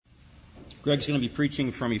Greg's going to be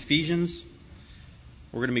preaching from Ephesians.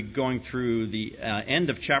 We're going to be going through the end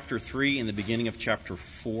of chapter 3 and the beginning of chapter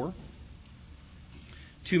 4.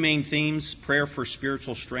 Two main themes, prayer for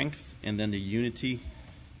spiritual strength and then the unity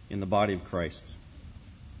in the body of Christ.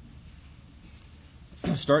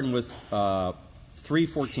 Starting with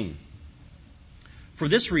 3:14. For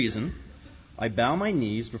this reason, I bow my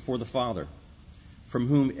knees before the Father, from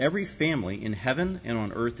whom every family in heaven and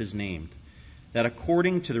on earth is named, that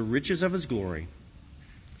according to the riches of his glory,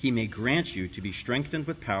 he may grant you to be strengthened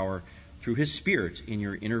with power through his Spirit in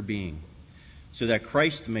your inner being, so that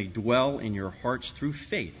Christ may dwell in your hearts through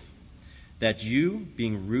faith, that you,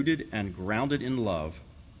 being rooted and grounded in love,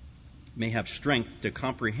 may have strength to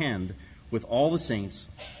comprehend with all the saints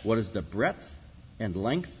what is the breadth and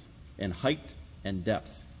length and height and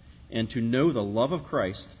depth, and to know the love of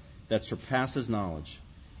Christ that surpasses knowledge,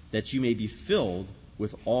 that you may be filled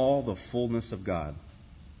with all the fullness of God.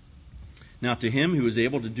 Now to him who is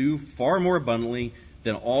able to do far more abundantly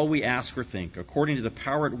than all we ask or think, according to the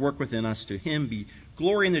power at work within us, to him be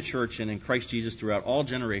glory in the church and in Christ Jesus throughout all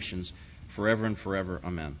generations, forever and forever.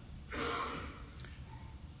 Amen.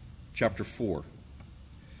 Chapter 4.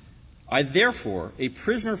 I therefore, a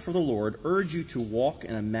prisoner for the Lord, urge you to walk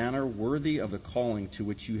in a manner worthy of the calling to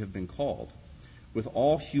which you have been called, with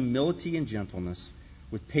all humility and gentleness,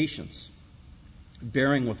 with patience,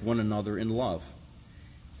 bearing with one another in love,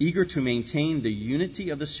 eager to maintain the unity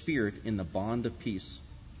of the Spirit in the bond of peace.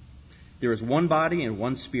 There is one body and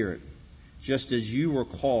one Spirit, just as you were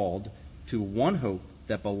called to one hope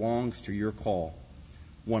that belongs to your call.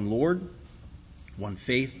 One Lord, one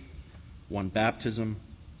faith, one baptism,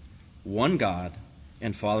 one God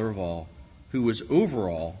and Father of all, who is over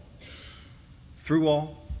all, through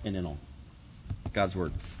all, and in all. God's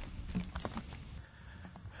Word.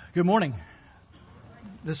 Good morning.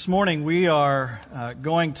 This morning we are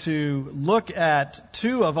going to look at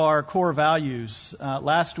two of our core values.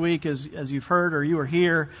 Last week, as you've heard or you were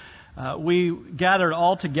here, we gathered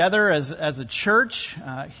all together as a church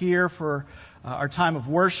here for our time of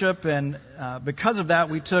worship, and because of that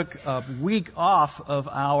we took a week off of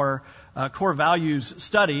our core values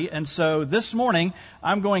study. And so this morning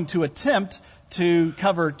I'm going to attempt to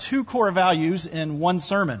cover two core values in one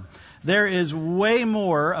sermon. There is way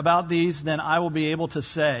more about these than I will be able to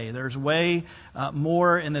say. There's way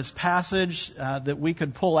more in this passage that we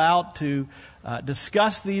could pull out to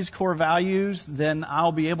discuss these core values than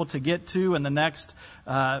I'll be able to get to in the next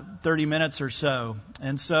 30 minutes or so.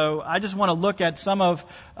 And so I just want to look at some of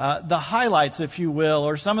the highlights, if you will,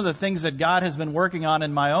 or some of the things that God has been working on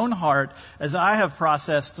in my own heart as I have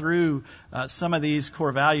processed through some of these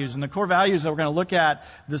core values. And the core values that we're going to look at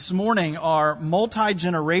this morning are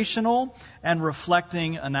multi-generational and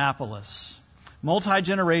reflecting Annapolis.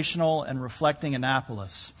 Multi-generational and reflecting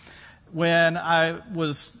Annapolis. When I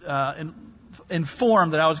was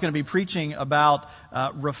informed that I was going to be preaching about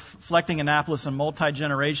reflecting Annapolis and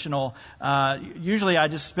multi-generational, usually I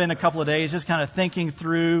just spend a couple of days just kind of thinking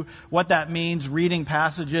through what that means, reading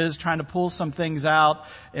passages, trying to pull some things out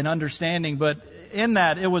and understanding. But in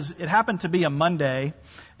that, it happened to be a Monday,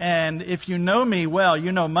 and if you know me well,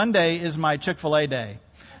 you know Monday is my Chick-fil-A day.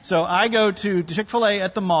 So I go to Chick-fil-A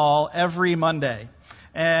at the mall every Monday,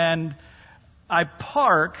 and I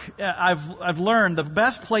park. I've learned the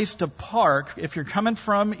best place to park if you're coming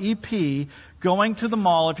from EP, going to the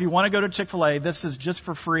mall. If you want to go to Chick-fil-A, this is just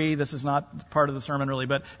for free. This is not part of the sermon really,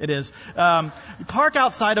 but it is. You park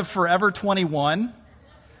outside of Forever 21,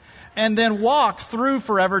 and then walk through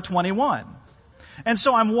Forever 21. And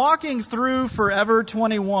so I'm walking through Forever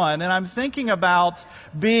 21, and I'm thinking about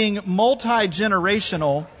being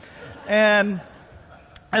multi-generational. And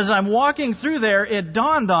as I'm walking through there, it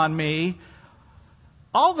dawned on me,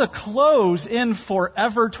 all the clothes in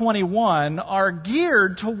Forever 21 are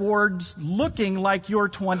geared towards looking like you're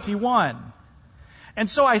 21. And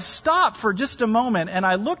so I stopped for just a moment, and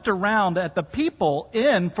I looked around at the people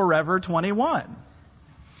in Forever 21.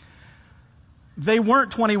 They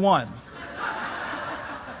weren't 21.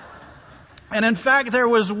 And in fact, there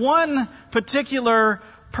was one particular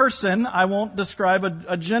person, I won't describe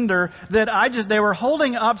a gender, that they were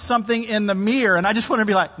holding up something in the mirror, and I just wanted to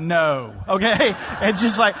be like, no, okay? And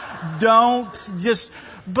just like,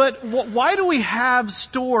 but why do we have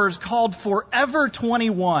stores called Forever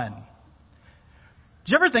 21?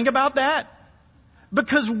 Did you ever think about that?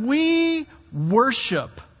 Because we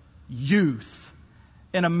worship youth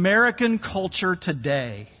in American culture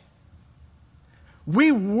today.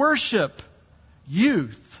 We worship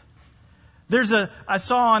youth. I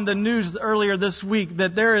saw on the news earlier this week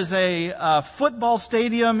that there is a football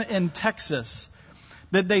stadium in Texas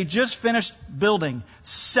that they just finished building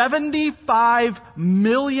 $75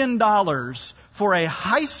 million for a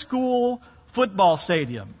high school football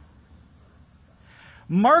stadium.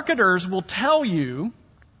 Marketers will tell you,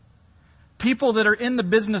 people that are in the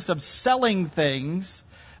business of selling things,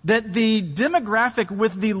 that the demographic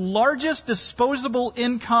with the largest disposable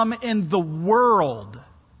income in the world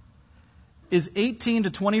is 18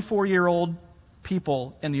 to 24-year-old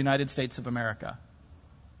people in the United States of America.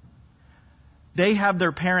 They have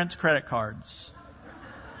their parents' credit cards.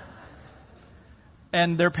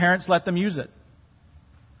 And their parents let them use it.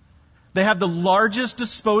 They have the largest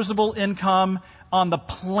disposable income on the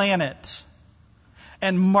planet.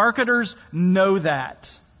 And marketers know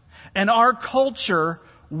that. And our culture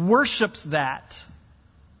worships that.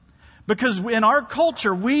 Because in our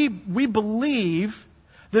culture, we believe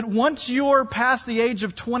that once you're past the age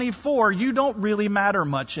of 24, you don't really matter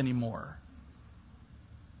much anymore.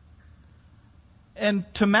 And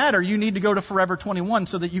to matter, you need to go to Forever 21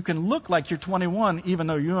 so that you can look like you're 21 even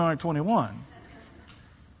though you aren't 21.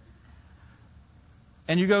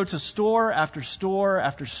 And you go to store after store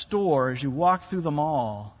after store as you walk through the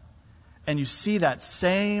mall, and you see that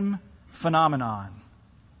same phenomenon.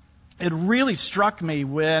 It really struck me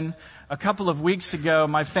when a couple of weeks ago,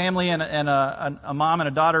 my family and a mom and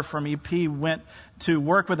a daughter from EP went to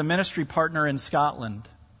work with a ministry partner in Scotland.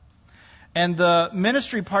 And the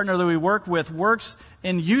ministry partner that we work with works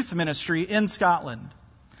in youth ministry in Scotland.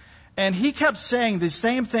 And he kept saying the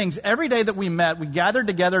same things. Every day that we met, we gathered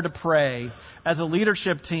together to pray as a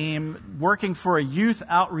leadership team working for a youth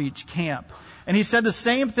outreach camp. And he said the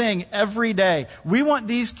same thing every day. We want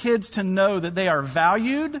these kids to know that they are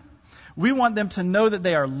valued. We want them to know that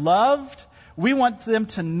they are loved. We want them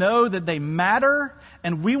to know that they matter.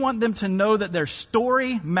 And we want them to know that their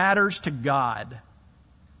story matters to God.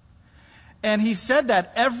 And he said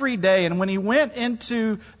that every day. And when he went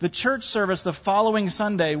into the church service the following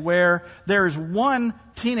Sunday, where there's one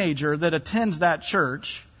teenager that attends that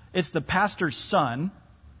church, it's the pastor's son,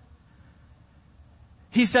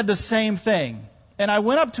 he said the same thing. And I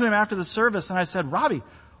went up to him after the service and I said, Robbie,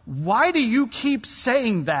 why do you keep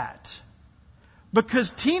saying that? Because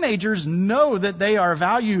teenagers know that they are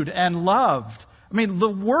valued and loved. I mean, the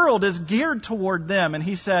world is geared toward them. And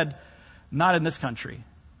he said, not in this country.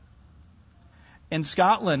 In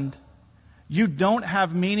Scotland, you don't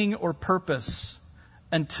have meaning or purpose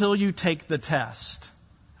until you take the test.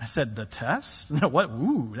 I said, the test? What?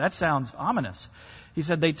 Ooh, that sounds ominous. He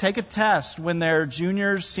said they take a test when they're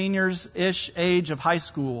juniors, seniors-ish age of high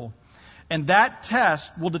school. And that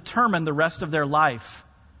test will determine the rest of their life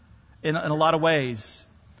in a lot of ways.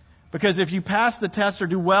 Because if you pass the test or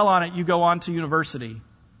do well on it, you go on to university.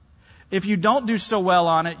 If you don't do so well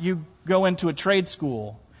on it, you go into a trade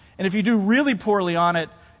school. And if you do really poorly on it,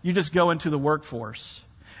 you just go into the workforce.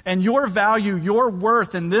 And your value, your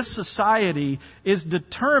worth in this society is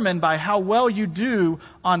determined by how well you do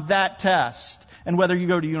on that test. And whether you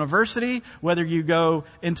go to university, whether you go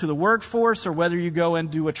into the workforce, or whether you go and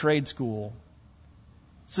do a trade school.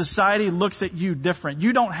 Society looks at you different.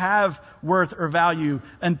 You don't have worth or value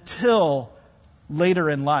until later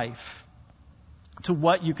in life to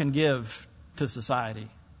what you can give to society.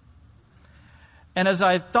 And as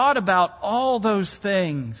I thought about all those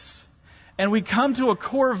things, and we come to a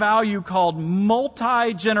core value called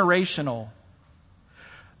multi-generational.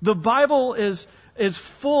 The Bible is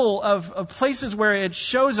full of places where it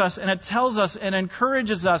shows us and it tells us and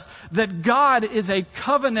encourages us that God is a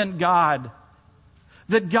covenant God.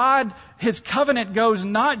 That God, His covenant goes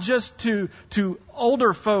not just to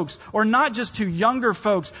older folks or not just to younger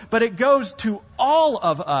folks, but it goes to all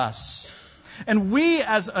of us. And we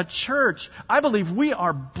as a church, I believe we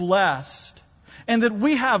are blessed. And that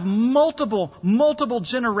we have multiple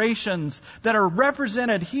generations that are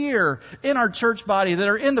represented here in our church body, that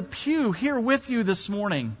are in the pew here with you this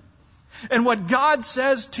morning. And what God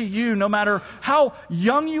says to you, no matter how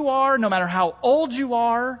young you are, no matter how old you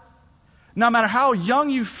are, no matter how young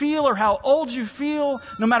you feel or how old you feel,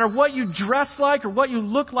 no matter what you dress like or what you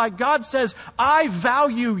look like, God says, I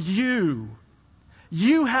value you.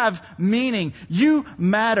 You have meaning. You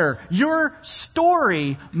matter. Your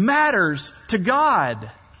story matters to God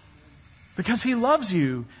because He loves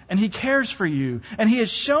you and He cares for you. And He has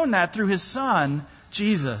shown that through His Son,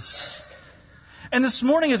 Jesus. And this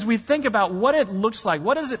morning, as we think about what it looks like,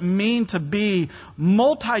 what does it mean to be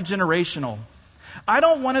multi-generational? I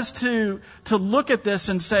don't want us to look at this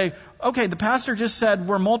and say, okay, the pastor just said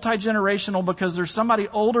we're multi-generational because there's somebody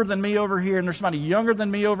older than me over here and there's somebody younger than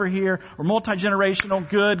me over here. We're multi-generational.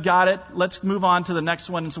 Good, got it. Let's move on to the next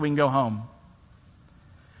one so we can go home.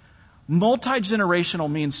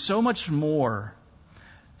 Multi-generational means so much more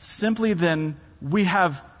simply then we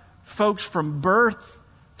have folks from birth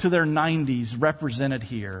to their 90s represented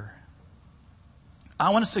here. I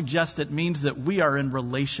want to suggest it means that we are in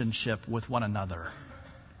relationship with one another.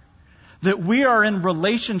 That we are in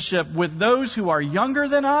relationship with those who are younger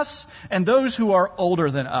than us and those who are older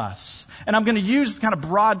than us. And I'm going to use kind of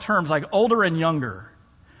broad terms like older and younger.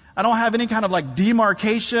 I don't have any kind of like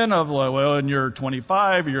demarcation of, well, and you're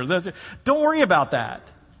 25, you're this. Don't worry about that.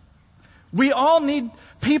 We all need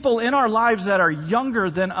people in our lives that are younger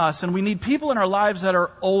than us, and we need people in our lives that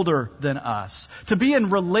are older than us, to be in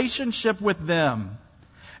relationship with them.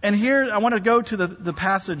 And here I want to go to the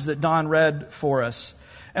passage that Don read for us.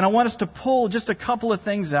 And I want us to pull just a couple of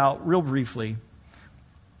things out real briefly.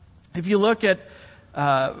 If you look at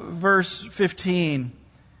verse 15,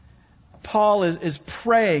 Paul is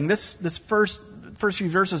praying. This first few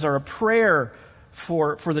verses are a prayer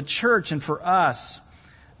for the church and for us,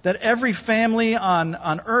 that every family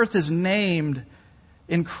on earth is named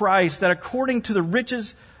in Christ, that according to the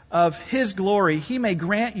riches of His glory, He may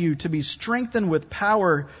grant you to be strengthened with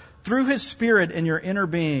power through His Spirit in your inner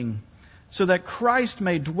being, so that Christ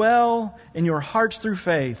may dwell in your hearts through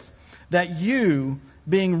faith, that you,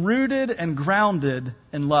 being rooted and grounded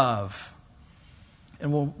in love.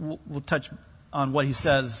 And we'll touch on what he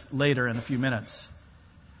says later in a few minutes.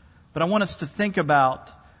 But I want us to think about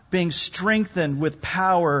being strengthened with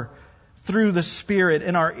power through the Spirit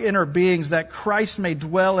in our inner beings, that Christ may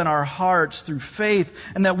dwell in our hearts through faith,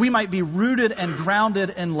 and that we might be rooted and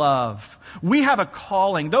grounded in love. We have a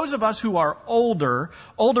calling. Those of us who are older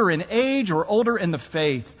in age or older in the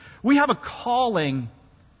faith, we have a calling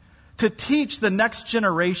to teach the next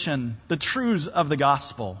generation the truths of the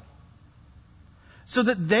gospel, so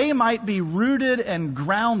that they might be rooted and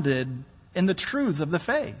grounded in the truths of the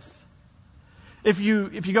faith. If you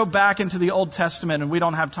go back into the Old Testament, and we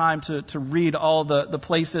don't have time to read all the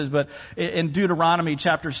places, but in Deuteronomy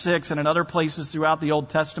chapter 6 and in other places throughout the Old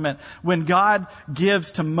Testament, when God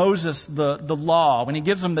gives to Moses the law, when He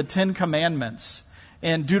gives him the 10 Commandments,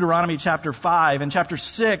 in Deuteronomy chapter 5, in chapter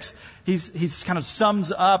 6, he's kind of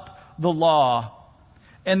sums up the law.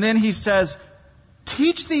 And then he says,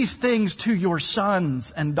 teach these things to your sons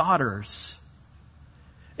and daughters.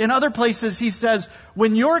 In other places, he says,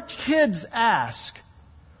 when your kids ask,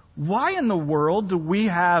 why in the world do we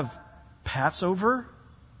have Passover?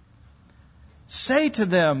 Say to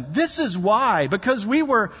them, this is why, because we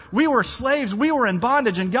were slaves, we were in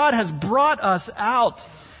bondage, and God has brought us out,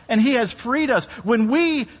 and He has freed us. When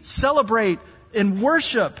we celebrate in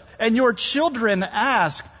worship, and your children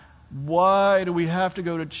ask, why do we have to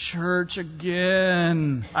go to church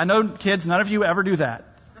again? I know, kids, none of you ever do that.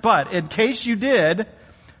 But in case you did,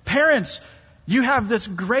 parents, you have this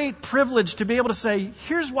great privilege to be able to say,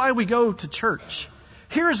 here's why we go to church.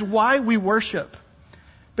 Here's why we worship.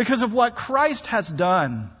 Because of what Christ has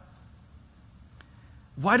done.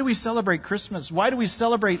 Why do we celebrate Christmas? Why do we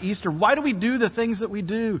celebrate Easter? Why do we do the things that we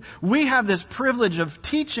do? We have this privilege of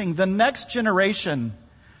teaching the next generation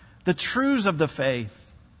the truths of the faith.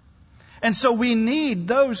 And so we need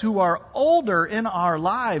those who are older in our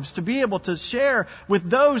lives to be able to share with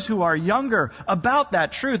those who are younger about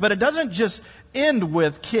that truth. But it doesn't just end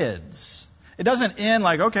with kids. It doesn't end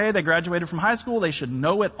like, okay, they graduated from high school, they should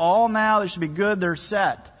know it all now, they should be good, they're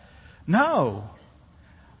set. No.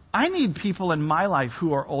 I need people in my life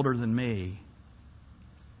who are older than me.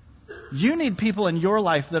 You need people in your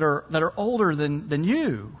life that are older than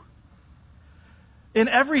you. In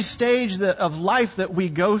every stage of life that we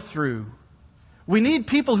go through, we need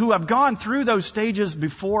people who have gone through those stages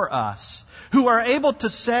before us, who are able to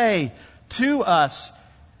say to us,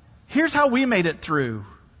 here's how we made it through.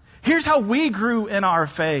 Here's how we grew in our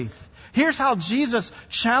faith. Here's how Jesus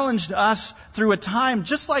challenged us through a time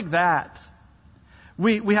just like that.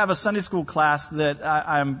 We have a Sunday school class that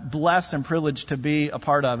I'm blessed and privileged to be a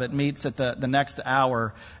part of. It meets at the next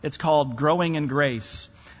hour. It's called Growing in Grace.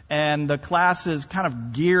 And the class is kind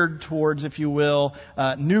of geared towards, if you will,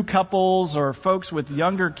 new couples or folks with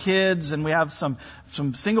younger kids. And we have some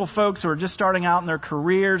single folks who are just starting out in their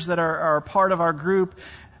careers that are a part of our group.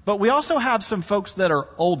 But we also have some folks that are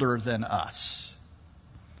older than us.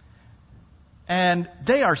 And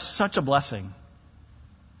they are such a blessing.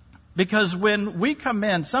 Because when we come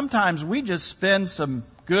in, sometimes we just spend some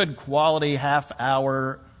good quality half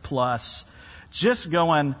hour plus just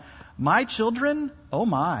going, my children, oh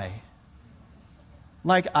my.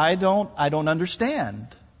 Like, I don't understand.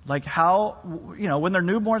 Like how, when they're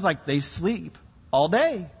newborns, like they sleep all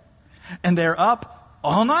day and they're up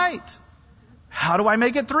all night. How do I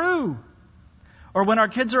make it through? Or when our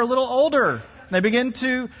kids are a little older, They begin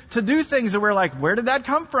to do things that we're like, where did that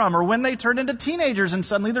come from? Or when they turn into teenagers and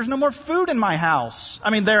suddenly there's no more food in my house. I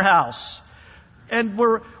mean, their house. And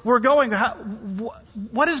we're going,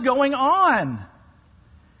 what is going on?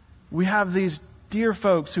 We have these dear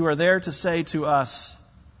folks who are there to say to us,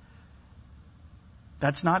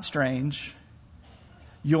 that's not strange.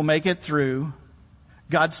 You'll make it through.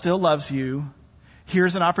 God still loves you.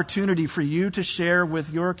 Here's an opportunity for you to share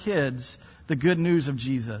with your kids the good news of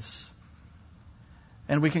Jesus.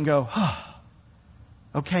 And we can go, oh,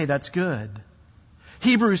 okay, that's good.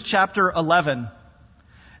 Hebrews chapter 11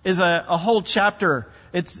 is a whole chapter.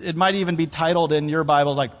 It might even be titled in your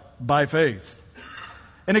Bible like, by faith.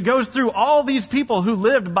 And it goes through all these people who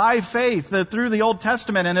lived by faith through the Old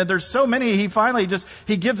Testament. And there's so many,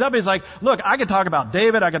 he gives up. He's like, look, I could talk about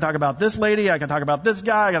David. I could talk about this lady. I could talk about this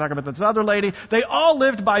guy. I could talk about this other lady. They all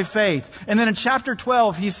lived by faith. And then in chapter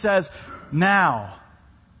 12, he says, now,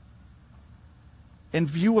 in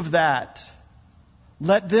view of that,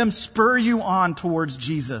 let them spur you on towards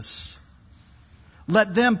Jesus.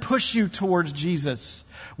 Let them push you towards Jesus.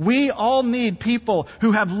 We all need people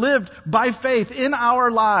who have lived by faith in our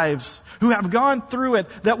lives, who have gone through it,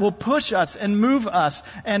 that will push us and move us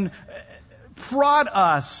and prod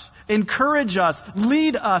us, encourage us,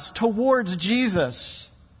 lead us towards Jesus.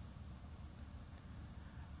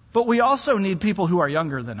 But we also need people who are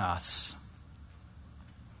younger than us.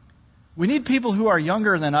 We need people who are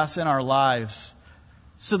younger than us in our lives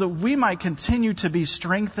so that we might continue to be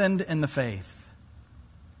strengthened in the faith.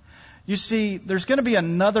 You see, there's going to be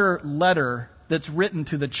another letter that's written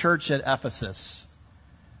to the church at Ephesus.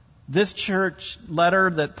 This church letter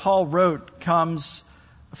that Paul wrote comes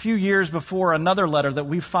a few years before another letter that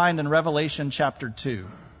we find in Revelation chapter 2.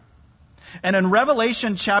 And in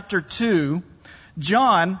Revelation chapter 2,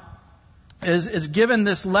 John is given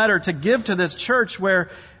this letter to give to this church where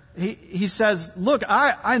he says, look,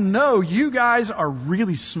 I know you guys are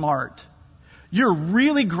really smart. You're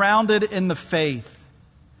really grounded in the faith.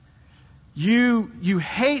 You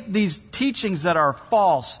hate these teachings that are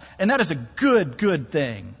false, and that is a good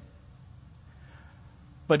thing.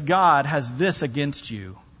 But God has this against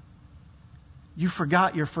you. You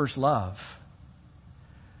forgot your first love.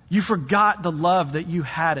 You forgot the love that you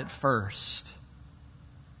had at first.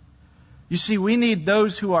 You see, we need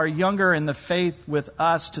those who are younger in the faith with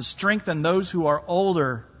us to strengthen those who are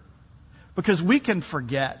older, because we can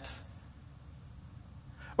forget.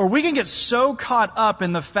 Or we can get so caught up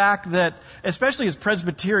in the fact that, especially as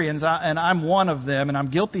Presbyterians, and I'm one of them, and I'm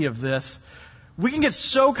guilty of this, we can get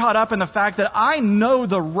so caught up in the fact that I know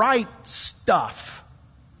the right stuff.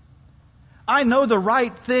 I know the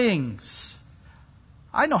right things.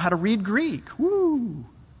 I know how to read Greek. Woo!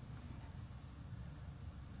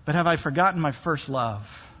 But have I forgotten my first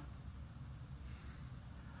love?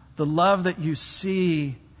 The love that you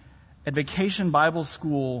see at Vacation Bible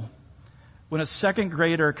School when a second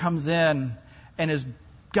grader comes in and has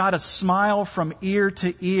got a smile from ear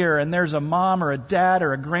to ear, and there's a mom or a dad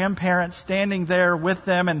or a grandparent standing there with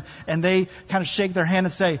them, and they kind of shake their hand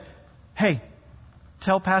and say, hey,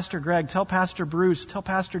 tell Pastor Greg, tell Pastor Bruce, tell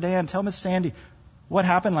Pastor Dan, tell Miss Sandy what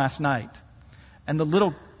happened last night. And the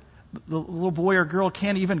little boy or girl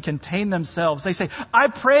can't even contain themselves. They say, I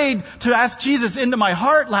prayed to ask Jesus into my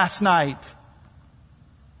heart last night.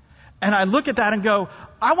 And I look at that and go,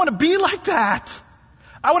 I want to be like that.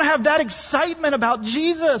 I want to have that excitement about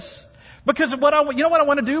Jesus. Because you know what I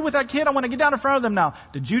want to do with that kid? I want to get down in front of them now.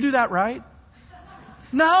 Did you do that right?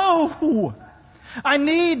 No. I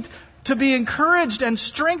need to be encouraged and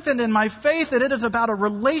strengthened in my faith that it is about a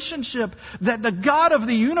relationship that the God of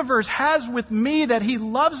the universe has with me, that He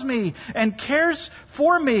loves me and cares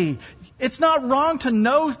for me. It's not wrong to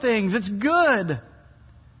know things. It's good.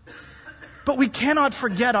 But we cannot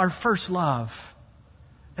forget our first love.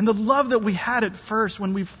 And the love that we had at first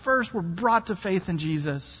when we first were brought to faith in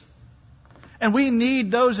Jesus. And we need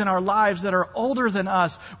those in our lives that are older than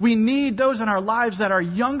us. We need those in our lives that are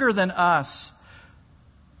younger than us.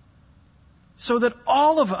 So that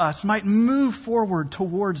all of us might move forward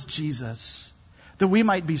towards Jesus. That we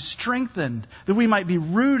might be strengthened. That we might be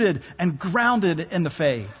rooted and grounded in the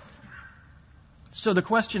faith. So the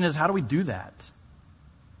question is, how do we do that?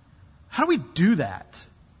 How do we do that?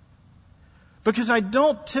 Because I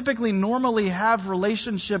don't typically normally have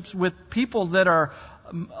relationships with people that are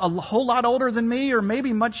a whole lot older than me or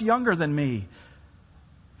maybe much younger than me.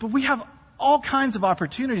 But we have all kinds of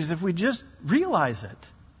opportunities if we just realize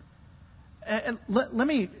it. And let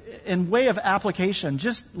me, in way of application,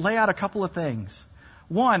 just lay out a couple of things.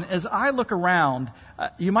 One, as I look around,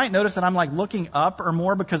 you might notice that I'm like looking up or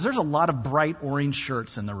more because there's a lot of bright orange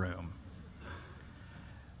shirts in the room.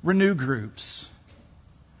 Renew groups.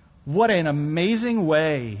 What an amazing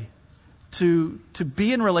way to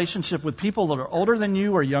be in relationship with people that are older than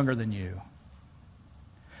you or younger than you.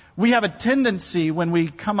 We have a tendency when we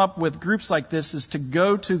come up with groups like this is to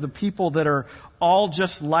go to the people that are all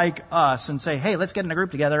just like us and say, hey, let's get in a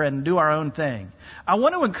group together and do our own thing. I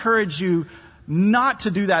want to encourage you not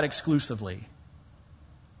to do that exclusively.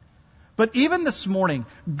 But even this morning,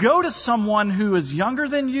 go to someone who is younger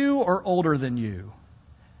than you or older than you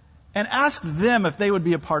and ask them if they would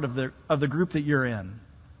be a part of the group that you're in.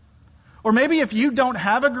 Or maybe if you don't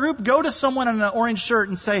have a group, go to someone in an orange shirt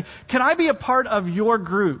and say, can I be a part of your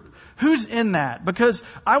group? Who's in that? Because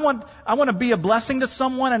I want to be a blessing to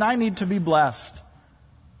someone and I need to be blessed.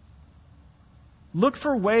 Look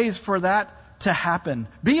for ways for that to happen.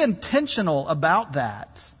 Be intentional about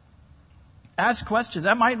that. Ask questions.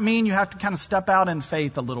 That might mean you have to kind of step out in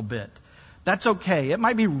faith a little bit. That's okay. It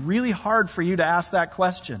might be really hard for you to ask that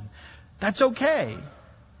question. That's okay.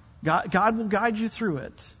 God will guide you through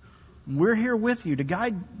it. We're here with you to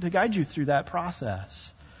guide you through that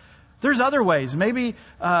process. There's other ways. Maybe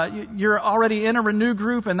you're already in a Renew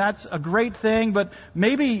group, and that's a great thing. But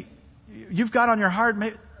maybe you've got on your heart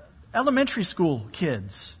elementary school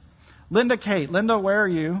kids. Linda, Kate. Linda, where are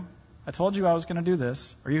you? I told you I was going to do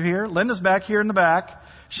this. Are you here? Linda's back here in the back.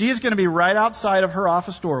 She is going to be right outside of her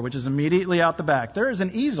office door, which is immediately out the back. There is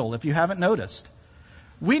an easel, if you haven't noticed.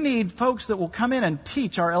 We need folks that will come in and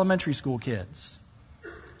teach our elementary school kids.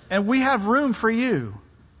 And we have room for you,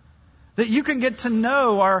 that you can get to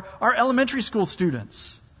know our elementary school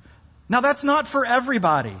students. Now, that's not for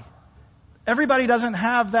everybody. Everybody doesn't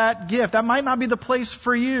have that gift. That might not be the place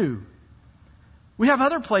for you. We have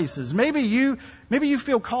other places. Maybe you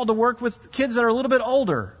feel called to work with kids that are a little bit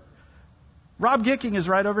older. Rob Gicking is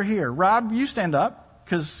right over here. Rob, you stand up,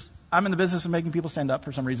 because I'm in the business of making people stand up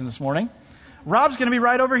for some reason this morning. Rob's going to be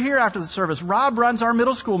right over here after the service. Rob runs our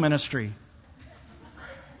middle school ministry.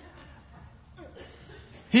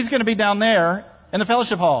 He's going to be down there in the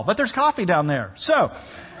fellowship hall, but there's coffee down there. So,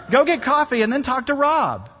 go get coffee and then talk to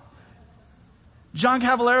Rob. John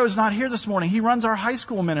Cavallero is not here this morning. He runs our high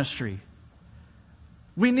school ministry.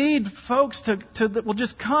 We need folks that will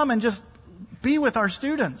just come and just be with our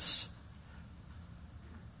students.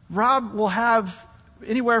 Rob will have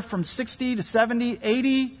anywhere from 60 to 70,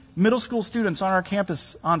 80 middle school students on our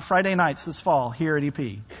campus on Friday nights this fall here at EP.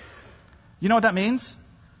 You know what that means?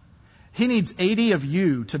 He needs 80 of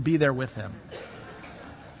you to be there with him.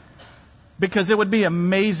 Because it would be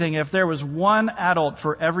amazing if there was one adult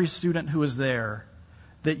for every student who was there,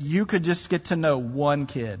 that you could just get to know one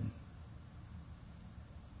kid.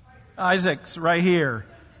 Isaac's right here.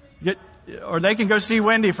 Or they can go see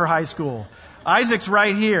Wendy for high school. Isaac's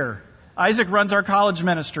right here. Isaac runs our college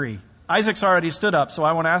ministry. Isaac's already stood up, so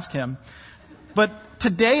I won't ask him. But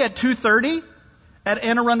today at 2:30 at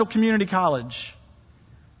Anne Arundel Community College,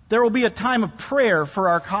 there will be a time of prayer for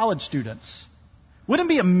our college students. Wouldn't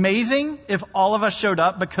it be amazing if all of us showed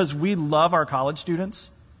up because we love our college students?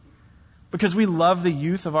 Because we love the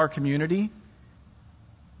youth of our community?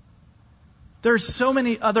 There's so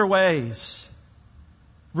many other ways.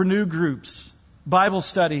 Renew groups, Bible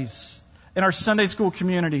studies, in our Sunday school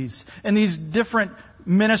communities, and these different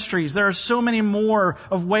ministries. There are so many more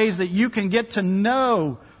of ways that you can get to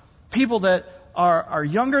know people that are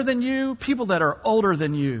younger than you, people that are older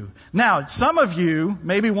than you. Now, some of you,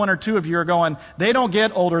 maybe one or two of you are going, they don't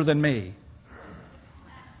get older than me.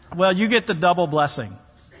 Well, you get the double blessing,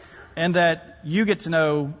 and that you get to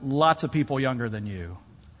know lots of people younger than you.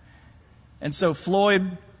 And so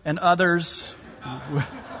Floyd and others,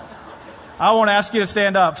 I won't ask you to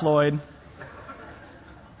stand up, Floyd.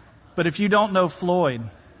 But if you don't know Floyd,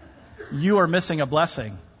 you are missing a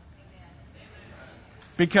blessing.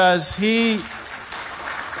 Because he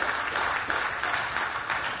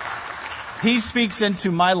speaks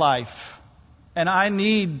into my life, and I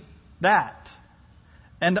need that.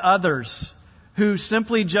 And others who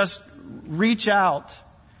simply just reach out,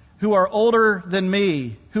 who are older than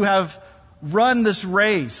me, who have run this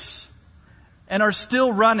race and are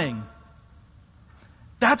still running.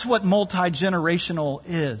 That's what multi-generational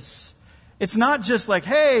is. It's not just like,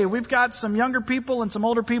 hey, we've got some younger people and some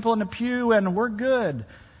older people in the pew and we're good.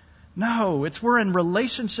 No, it's we're in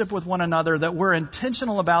relationship with one another, that we're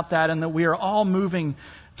intentional about that, and that we are all moving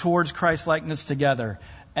towards Christ-likeness together.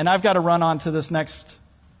 And I've got to run on to this next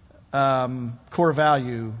core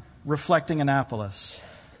value, reflecting Annapolis.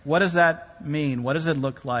 What does that mean? What does it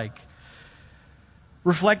look like?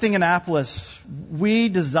 Reflecting Annapolis, we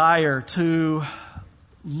desire to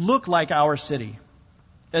look like our city.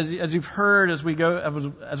 As you've heard, as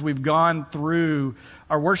we've gone through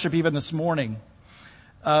our worship even this morning,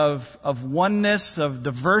 of oneness, of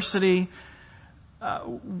diversity.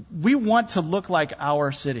 We want to look like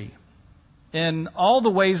our city in all the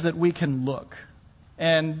ways that we can look.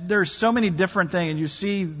 And there's so many different things. And you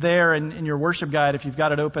see there in your worship guide, if you've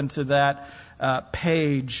got it open to that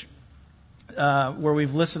page, where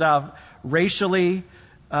we've listed out racially,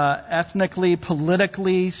 ethnically,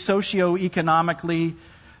 politically, socioeconomically.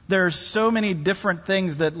 There's so many different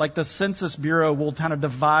things that, like, the Census Bureau will kind of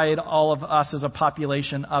divide all of us as a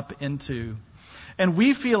population up into. And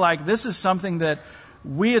we feel like this is something that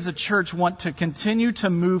we as a church want to continue to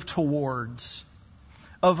move towards.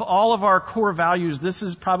 Of all of our core values, this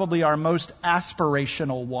is probably our most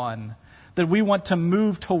aspirational one, that we want to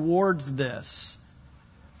move towards this.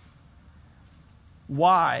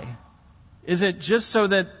 Why? Is it just so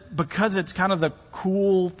that because it's kind of the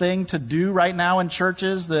cool thing to do right now in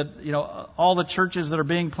churches, that, all the churches that are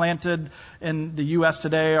being planted in the U.S.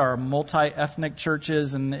 today are multi-ethnic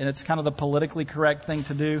churches and it's kind of the politically correct thing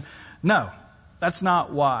to do? No, that's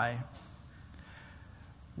not why.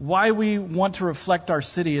 Why we want to reflect our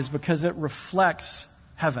city is because it reflects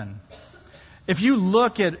heaven. If you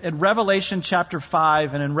look at Revelation chapter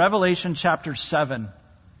 5 and in Revelation chapter 7,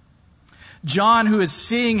 John, who is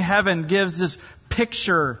seeing heaven, gives this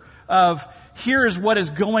picture of here's what is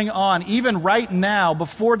going on even right now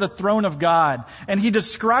before the throne of God. And he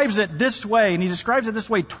describes it this way, and he describes it this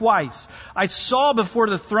way twice. I saw before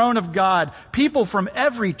the throne of God people from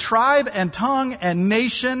every tribe and tongue and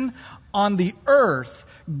nation on the earth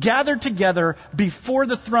gathered together before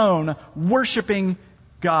the throne, worshiping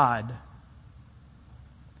God.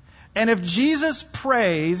 And if Jesus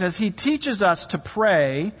prays, as he teaches us to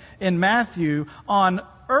pray in Matthew, on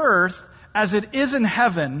earth as it is in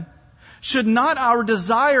heaven, should not our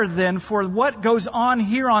desire then for what goes on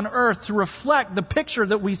here on earth to reflect the picture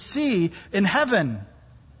that we see in heaven?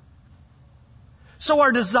 So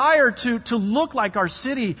our desire to look like our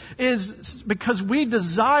city is because we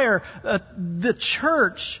desire the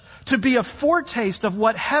church to be a foretaste of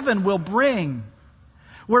what heaven will bring.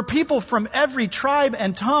 Where people from every tribe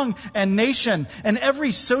and tongue and nation and every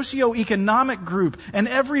socioeconomic group and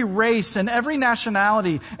every race and every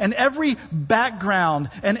nationality and every background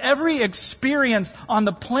and every experience on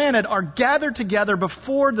the planet are gathered together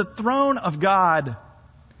before the throne of God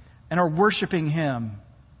and are worshiping Him.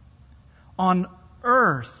 On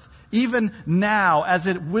earth, even now, as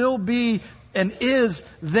it will be and is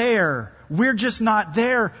there. We're just not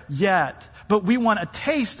there yet, but we want a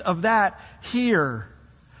taste of that here.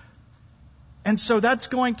 And so that's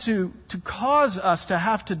going to cause us to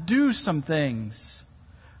have to do some things.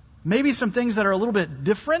 Maybe some things that are a little bit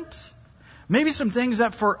different. Maybe some things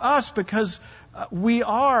that for us, because we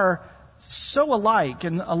are so alike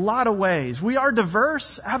in a lot of ways. We are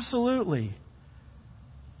diverse, absolutely.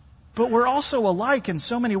 But we're also alike in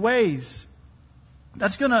so many ways.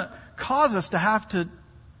 That's going to cause us to have to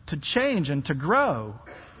change and to grow.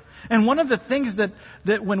 And one of the things that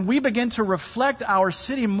when we begin to reflect our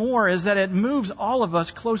city more is that it moves all of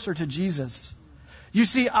us closer to Jesus. You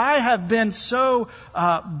see, I have been so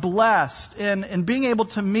blessed in being able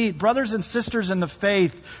to meet brothers and sisters in the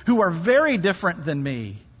faith who are very different than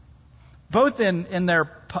me, both in their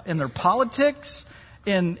politics,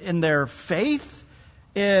 in their faith,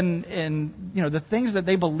 in the things that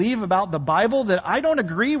they believe about the Bible. That I don't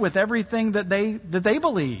agree with everything that they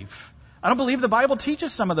believe. I don't believe the Bible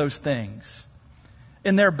teaches some of those things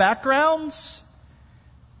in their backgrounds,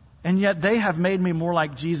 and yet they have made me more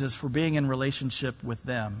like Jesus for being in relationship with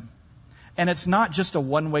them. And it's not just a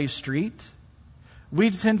one-way street.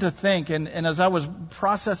 We tend to think, and as I was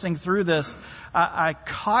processing through this, I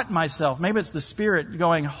caught myself, maybe it's the Spirit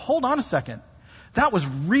going, hold on a second, that was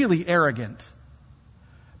really arrogant.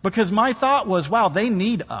 Because my thought was, wow, they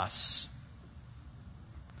need us.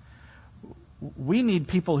 We need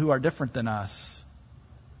people who are different than us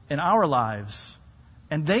in our lives,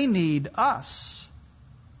 and they need us.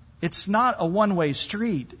 It's not a one-way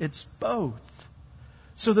street, it's both.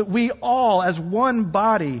 So that we all, as one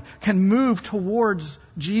body, can move towards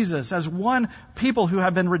Jesus, as one people who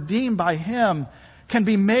have been redeemed by Him, can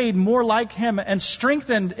be made more like Him and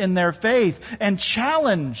strengthened in their faith and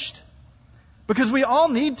challenged. Because we all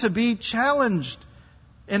need to be challenged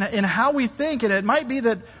in how we think. And it might be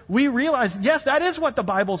that we realize, yes, that is what the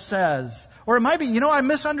Bible says. Or it might be, I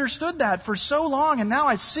misunderstood that for so long, and now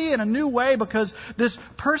I see in a new way because this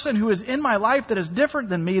person who is in my life that is different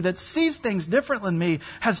than me, that sees things different than me,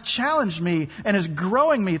 has challenged me and is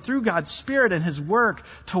growing me through God's Spirit and His work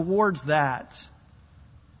towards that.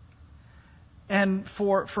 And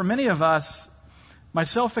for many of us,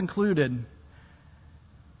 myself included,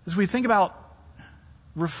 as we think about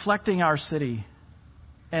reflecting our city,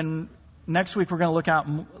 And next week we're going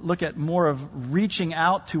to look at more of reaching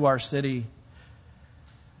out to our city.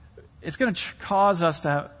 It's going to cause us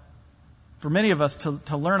for many of us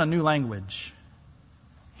to learn a new language.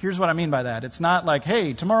 Here's what I mean by that. It's not like,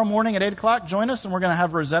 hey, tomorrow morning at 8 o'clock, join us and we're going to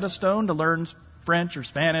have Rosetta Stone to learn French or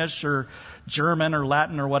Spanish or German or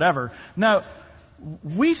Latin or whatever. No,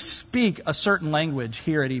 we speak a certain language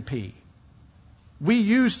here at EP. We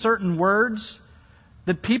use certain words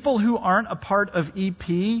that people who aren't a part of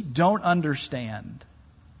EP don't understand.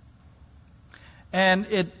 And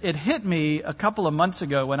it hit me a couple of months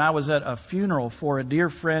ago when I was at a funeral for a dear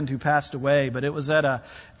friend who passed away, but it was at a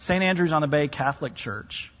St. Andrews on the Bay Catholic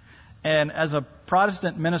church. And as a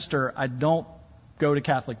Protestant minister, I don't go to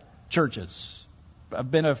Catholic churches.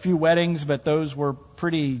 I've been to a few weddings, but those were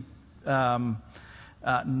pretty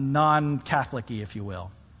non-Catholic-y, if you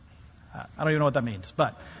will. I don't even know what that means,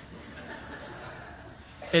 but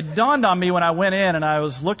it dawned on me when I went in and I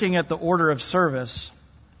was looking at the order of service.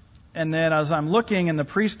 And then as I'm looking and the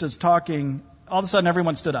priest is talking, all of a sudden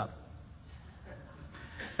everyone stood up.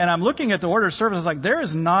 And I'm looking at the order of service. I was like, there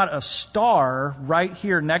is not a star right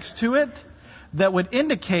here next to it that would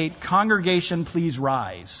indicate congregation, please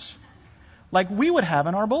rise, like we would have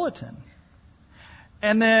in our bulletin.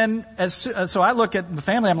 And then so I look at the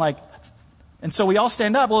family. I'm like, and so we all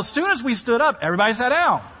stand up. Well, as soon as we stood up, everybody sat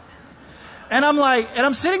down. And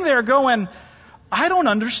I'm sitting there going, I don't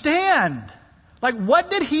understand. Like, what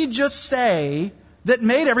did he just say that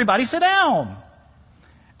made everybody sit down?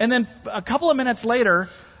 And then a couple of minutes later,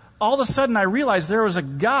 all of a sudden I realized there was a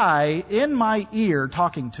guy in my ear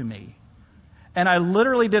talking to me. And I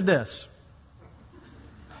literally did this.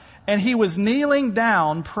 And he was kneeling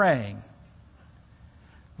down praying.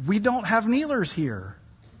 We don't have kneelers here.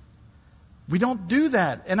 We don't do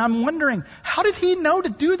that. And I'm wondering, how did he know to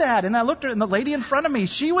do that? And I looked at it, and the lady in front of me,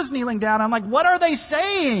 she was kneeling down. I'm like, what are they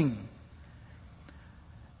saying?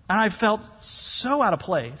 And I felt so out of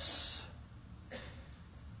place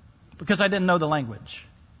because I didn't know the language.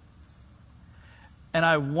 And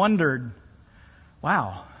I wondered,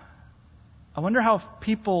 wow, I wonder how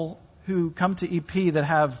people who come to EP that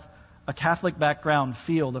have a Catholic background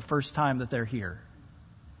feel the first time that they're here.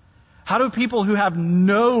 How do people who have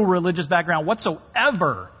no religious background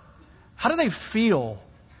whatsoever, how do they feel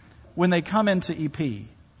when they come into EP?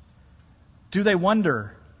 Do they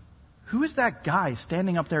wonder, who is that guy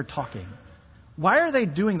standing up there talking? Why are they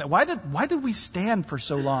doing that? Why did we stand for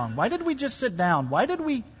so long? Why did we just sit down? Why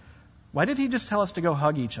did he just tell us to go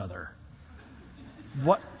hug each other?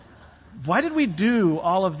 Why did we do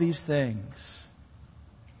all of these things?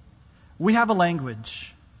 We have a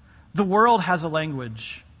language. The world has a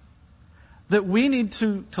language that we need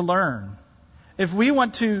to learn. If we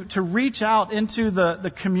want to reach out into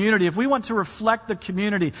the community, if we want to reflect the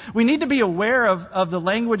community, we need to be aware of the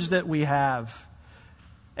language that we have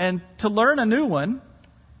and to learn a new one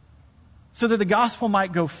so that the gospel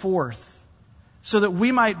might go forth, so that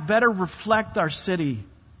we might better reflect our city,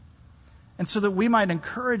 and so that we might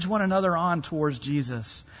encourage one another on towards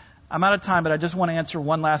Jesus. I'm out of time, but I just want to answer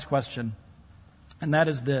one last question, and that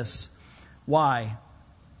is this. Why?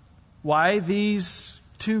 Why these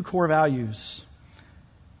two core values?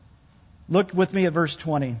 Look with me at verse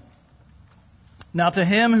 20. Now to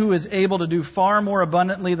him who is able to do far more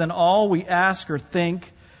abundantly than all we ask or think,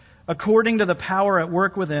 according to the power at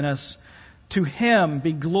work within us, to him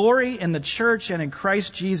be glory in the church and in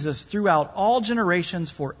Christ Jesus throughout all generations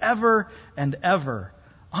forever and ever.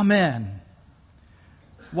 Amen.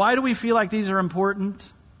 Why do we feel like these are important?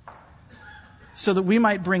 So that we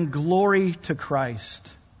might bring glory to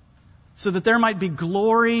Christ. So that there might be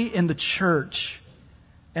glory in the church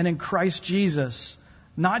and in Christ Jesus,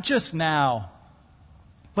 not just now,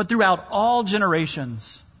 but throughout all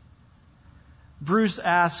generations. Bruce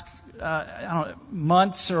asked,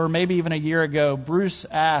 months or maybe even a year ago, Bruce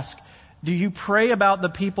asked, do you pray about the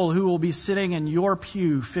people who will be sitting in your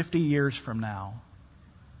pew 50 years from now?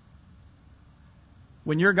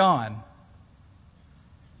 When you're gone,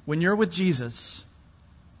 when you're with Jesus,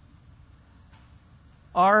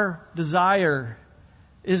 our desire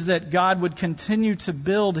is that God would continue to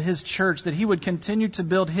build His church, that He would continue to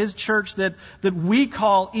build His church that we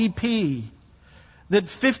call EP, that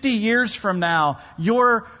 50 years from now,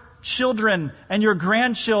 your children and your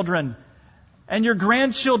grandchildren and your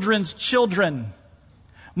grandchildren's children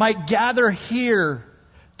might gather here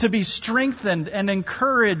to be strengthened and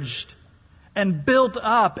encouraged and built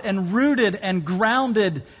up and rooted and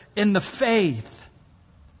grounded in the faith,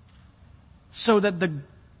 so that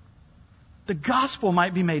the gospel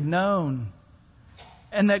might be made known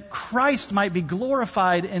and that Christ might be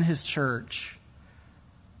glorified in His church.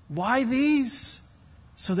 Why these?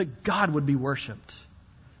 so that God would be worshiped,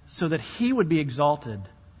 so that He would be exalted,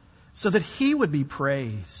 so that He would be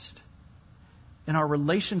praised. In our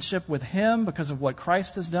relationship with Him because of what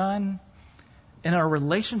Christ has done, in our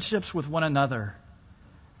relationships with one another,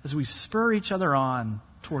 as we spur each other on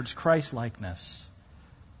towards Christ-likeness.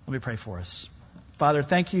 Let me pray for us. Father,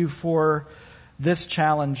 thank you for this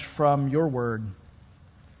challenge from your word.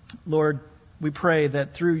 Lord, we pray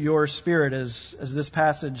that through your Spirit, as this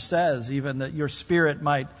passage says, even that your Spirit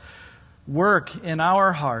might work in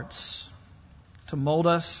our hearts to mold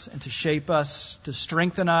us and to shape us, to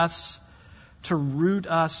strengthen us, to root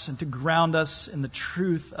us and to ground us in the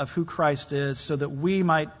truth of who Christ is, so that we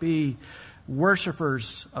might be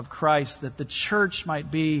worshipers of Christ, that the church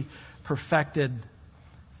might be perfected,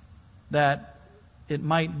 that it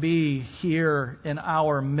might be here in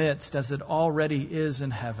our midst as it already is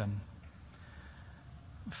in heaven.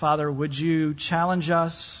 Father, would you challenge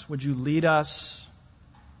us? Would you lead us?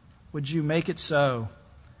 Would you make it so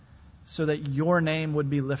that your name would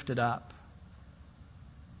be lifted up,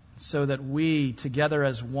 so that we, together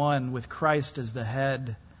as one with Christ as the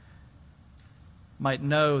head, might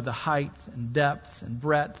know the height and depth and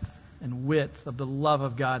breadth and width of the love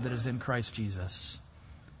of God that is in Christ Jesus,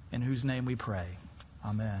 in whose name we pray.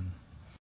 Amen.